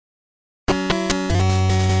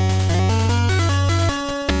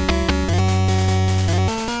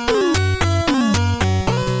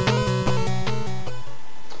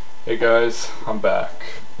guys, I'm back.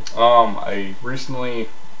 I recently,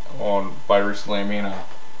 by recently I mean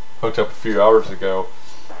hooked up a few hours ago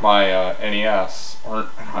my NES, or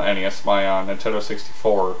not NES, my Nintendo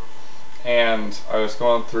 64, and I was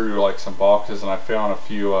going through like some boxes and I found a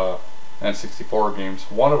few N64 games.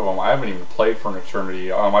 One of them I haven't even played for an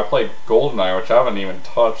eternity. I played GoldenEye, which I haven't even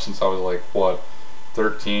touched since I was like, what,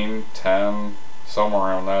 13, 10, somewhere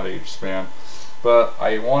around that age span. But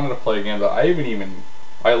I wanted to play a game that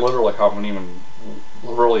I literally haven't even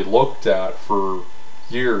really looked at for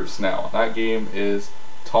years now. That game is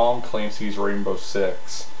Tom Clancy's Rainbow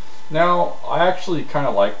Six. Now, I actually kind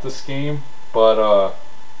of like this game, but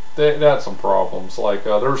they had some problems. Like,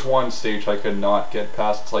 there's one stage I could not get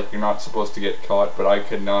past. It's like you're not supposed to get caught, but I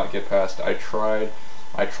could not get past it. I tried.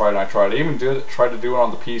 I even tried to do it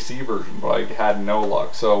on the PC version, but I had no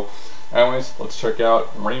luck. So, anyways, let's check out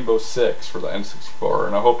Rainbow Six for the N64,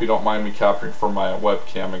 and I hope you don't mind me capturing from my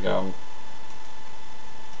webcam again.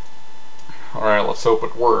 Alright, let's hope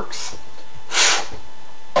it works.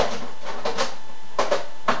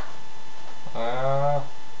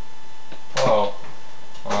 Hello.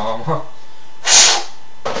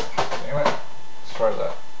 Damn it. Let's try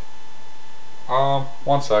that.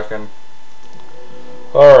 1 second.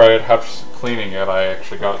 Alright, after cleaning it, I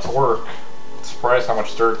actually got it to work. Surprised how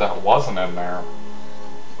much dirt that wasn't in there.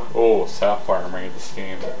 Oh, Sapphire made this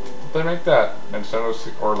game. Did they make that Nintendo,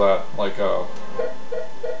 or that, like,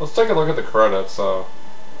 let's take a look at the credits,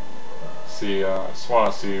 see, I just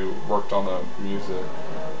want to see who worked on the music.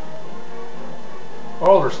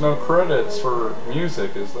 Oh, there's no credits for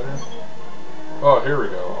music, is there? Oh, here we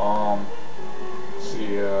go, let's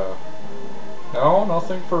see, no,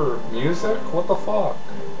 nothing for music? What the fuck?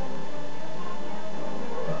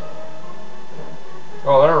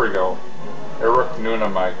 Oh, there we go. Eric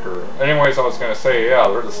Nunemaker. Anyways, I was gonna say, yeah,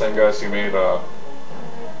 they're the same guys who made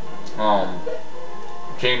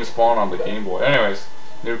James Bond on the Game Boy. Anyways,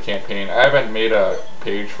 new campaign. I haven't made a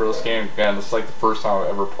page for this game. Again, this is like the first time I've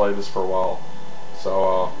ever played this for a while.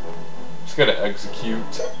 So, I'm just gonna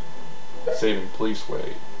execute. Saving, please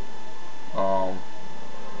wait.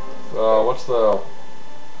 What's the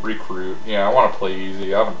recruit? Yeah, I want to play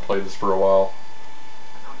easy. I haven't played this for a while.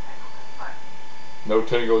 No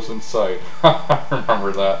tangos in sight. I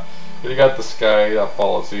remember that. You got this guy that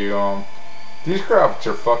follows you. These graphics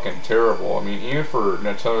are fucking terrible. I mean, even for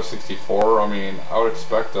Nintendo 64, I mean, I would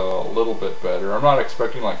expect a little bit better. I'm not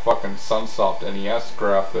expecting like fucking Sunsoft NES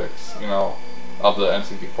graphics, you know, of the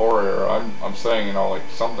N64 era. I'm saying, you know, like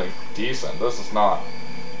something decent. This is not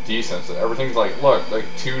decent. Everything's like, look, like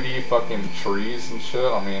 2D fucking trees and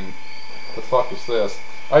shit. I mean, the fuck is this?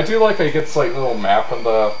 I do like how it gets like a little map in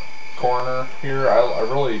the corner here. I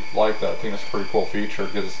really like that. I think it's a pretty cool feature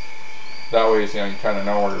because that way, you know, you kind of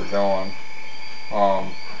know where you're going.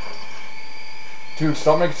 Dude,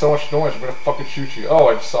 stop making so much noise. I'm gonna fucking shoot you. Oh,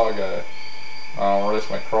 I just saw a guy. Or at least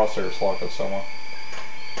my crosshairs locked up somewhere.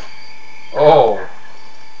 Oh,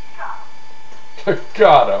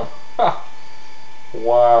 got him.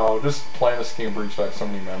 Wow, just playing this game brings back so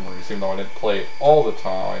many memories. Even though I didn't play it all the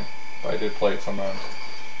time, but I did play it sometimes.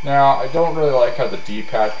 Now, I don't really like how the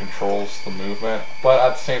D-pad controls the movement, but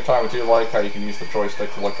at the same time, I do like how you can use the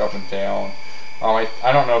joystick to look up and down. I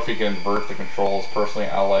don't know if you can invert the controls. Personally,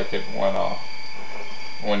 I like it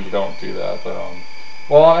when you don't do that. But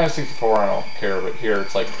well, on N64, I don't care. But here,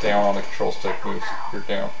 it's like down on the control stick moves. You're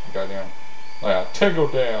down. You got down. Oh, yeah, tango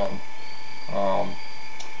down.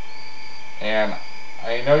 And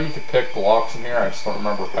I know you could pick blocks in here. I just don't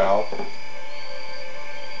remember how.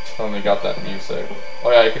 Then they got that music.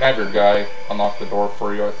 Oh yeah, you can have your guy unlock the door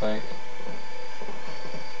for you, I think.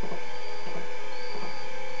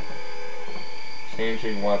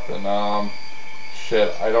 Changing weapon.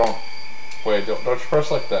 Shit, I don't. Wait, don't you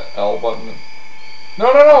press like the L button?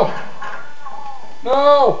 No, no, no!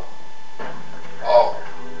 No! Oh.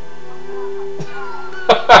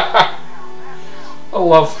 I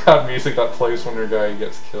love that music that plays when your guy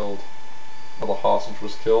gets killed. Or the hostage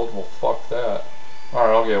was killed. Well, fuck that.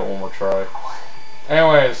 Alright, I'll give it one more try.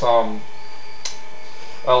 Anyways, I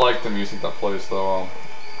like the music that plays though.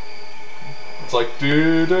 It's like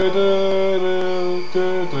do do do do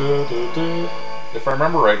do do do do. If I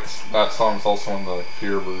remember right, that song's also in the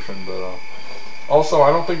computer version. But also,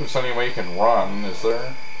 I don't think there's any way you can run, is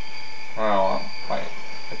there? Well, I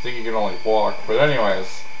think you can only walk. But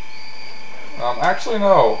anyways, actually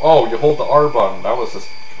no. Oh, you hold the R button. That was a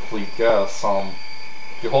complete guess.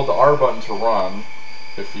 You hold the R button to run.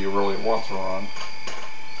 If you really want to run.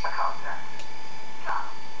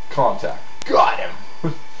 Contact. Got him!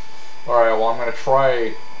 Alright, well I'm gonna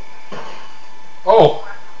try... Oh!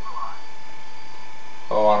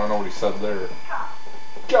 Oh, I don't know what he said there.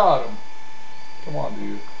 Got him! Come on,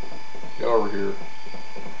 dude. Get over here.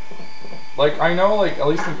 Like, I know, like, at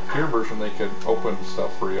least in the computer version they could open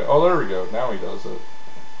stuff for you. Oh, there we go. Now he does it.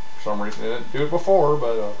 For some reason, he didn't do it before,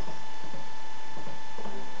 but,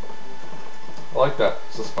 I like that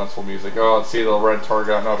suspenseful music. Oh, let's see the red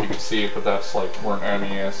target. I don't know if you can see it, but that's, like, where an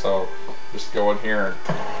enemy is, so just go in here and...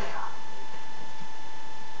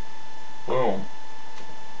 boom.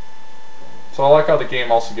 So I like how the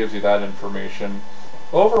game also gives you that information.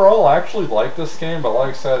 Overall, I actually like this game, but like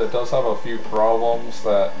I said, it does have a few problems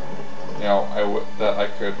that, you know, that I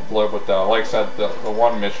could live without. Like I said, the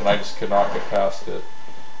one mission, I just could not get past it.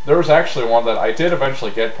 There was actually one that I did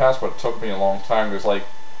eventually get past, but it took me a long time. There's like,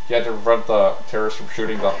 you had to prevent the terrorists from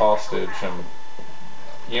shooting the hostage, and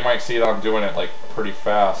you might see that I'm doing it like pretty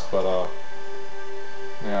fast, but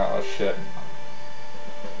yeah, oh shit.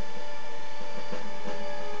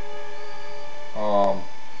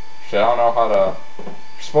 Shit, I don't know how to...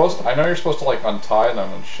 I know you're supposed to like untie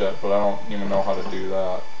them and shit, but I don't even know how to do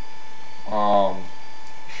that.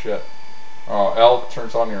 Shit. Oh, L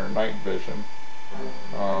turns on your night vision.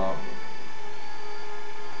 Let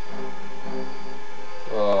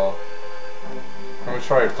me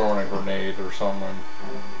try throwing a grenade or something.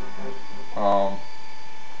 Oh,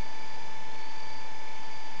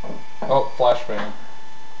 flashbang.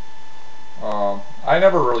 I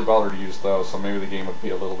never really bothered to use those, so maybe the game would be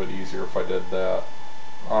a little bit easier if I did that.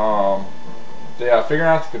 Yeah, figuring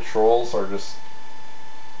out the controls are just...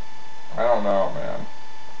 I don't know, man.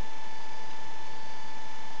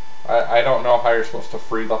 I don't know how you're supposed to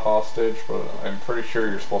free the hostage, but I'm pretty sure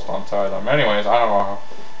you're supposed to untie them. Anyways, I don't know how,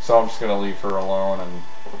 so I'm just gonna leave her alone,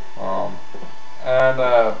 and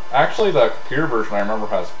actually the computer version I remember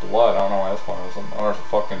has blood. I don't know why that's one of them. Oh, there's a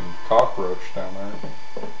fucking cockroach down there.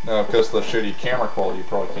 No, because of the shitty camera quality, you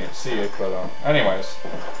probably can't see it, but anyways.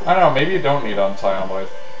 I don't know, maybe you don't need to untie them, but I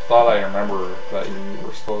thought I remember that you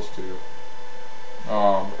were supposed to.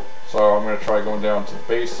 So I'm going to try going down to the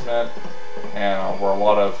basement, and where a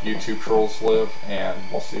lot of YouTube trolls live, and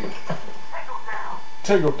we'll see.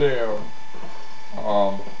 Take them down!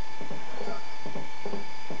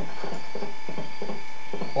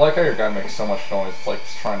 I like how your guy makes so much noise, it's like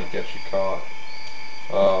he's trying to get you caught.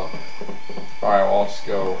 Alright, well, let's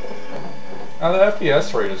go. Now the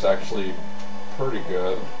FPS rate is actually pretty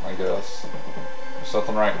good, I guess. There's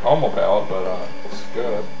nothing right home about, but it's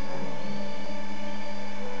good.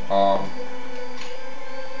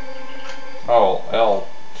 Oh, L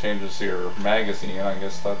changes your magazine, I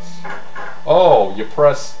guess that's... Oh, you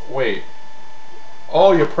press... Wait.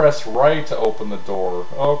 Oh, you press right to open the door.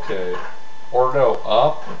 Okay. Or no,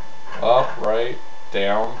 up, right,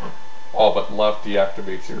 down. Oh, but left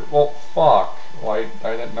deactivates your... Well, fuck. Well,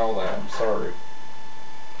 I didn't know that. I'm sorry.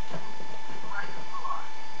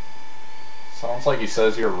 Sounds like he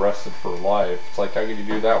says you're arrested for life. It's like, how could you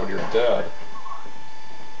do that when you're dead?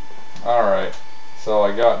 Alright. So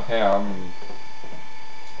I got him. And...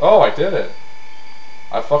 Oh, I did it.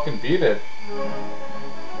 I fucking beat it.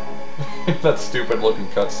 That stupid looking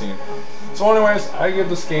cutscene. So anyways, I give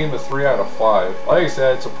this game a 3 out of 5. Like I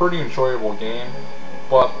said, it's a pretty enjoyable game,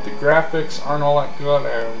 but the graphics aren't all that good,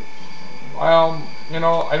 and you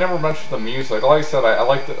know, I never mentioned the music. Like I said, I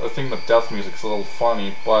like I think the death music's a little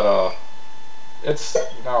funny, but it's,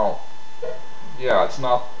 you know, yeah, it's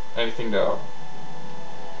not anything to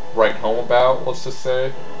write home about, let's just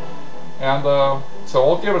say. And so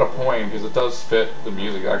I'll give it a point because it does fit the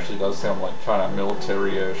music. It actually does sound like kind of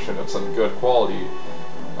military-ish, and it's in good quality.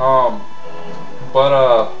 But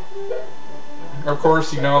of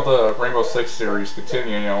course, you know, the Rainbow Six series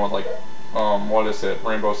continue, you know, like what is it,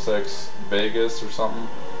 Rainbow Six Vegas or something.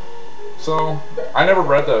 So I never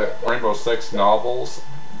read the Rainbow Six novels,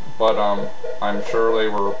 but I'm sure they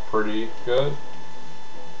were pretty good.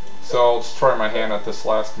 So let's try my hand at this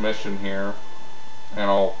last mission here,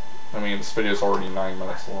 and I mean, this video is already 9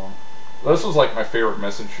 minutes long. This was like my favorite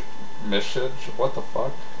mission. What the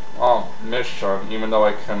fuck? Mission, even though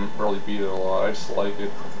I couldn't really beat it a lot. I just like it.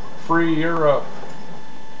 Free Europe.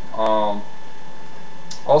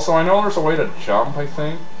 Also, I know there's a way to jump, I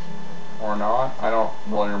think. Or not. I don't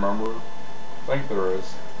really remember. I think there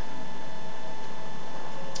is.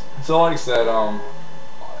 So like I said,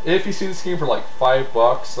 if you see this game for like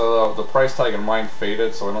 $5, the price tag in mine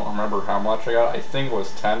faded, so I don't remember how much I got. I think it was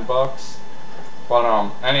 $10. But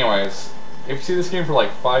anyways, if you see this game for like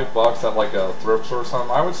 $5 at like a thrift store or something,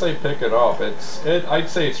 I would say pick it up. I'd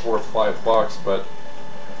say it's worth $5, but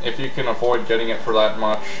if you can avoid getting it for that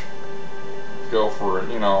much, go for it.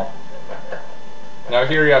 You know. Now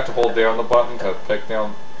here you have to hold down the button to pick the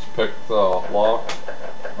lock.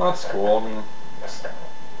 That's cool. I mean,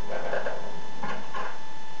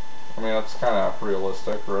 I mean, that's kind of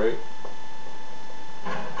realistic, right?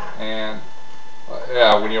 And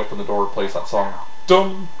yeah, when you open the door, it plays that song.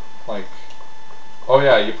 Dum! Like, oh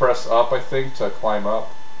yeah, you press up, I think, to climb up.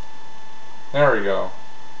 There we go.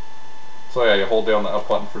 So yeah, you hold down the up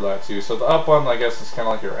button for that too. So the up button, I guess, is kind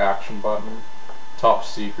of like your action button. Top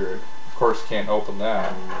secret. Of course, can't open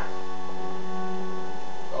that.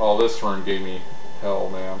 Oh, this room gave me hell,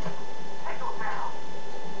 man.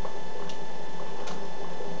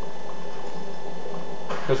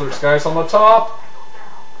 Because there's guys on the top.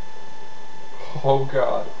 Oh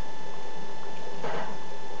god.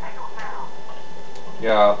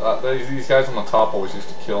 Yeah, these guys on the top always used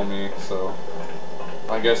to kill me, so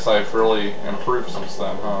I guess I've really improved since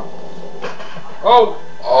then, huh? Oh!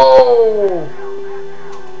 Oh!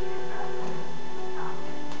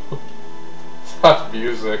 That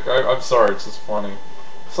music. I'm sorry, it's just funny.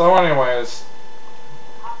 So anyways...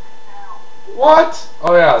 What?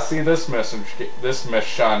 Oh yeah, see, this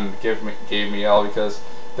mission gave me hell because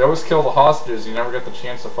they always kill the hostages, you never get the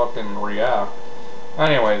chance to fucking react.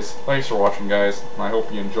 Anyways, thanks for watching, guys, and I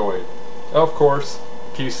hope you enjoyed. Of course,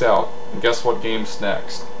 peace out. And guess what game's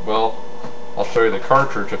next? Well, I'll show you the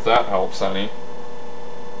cartridge if that helps any.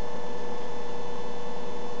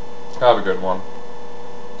 Have a good one.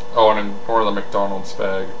 Oh, and ignore the McDonald's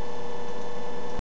bag.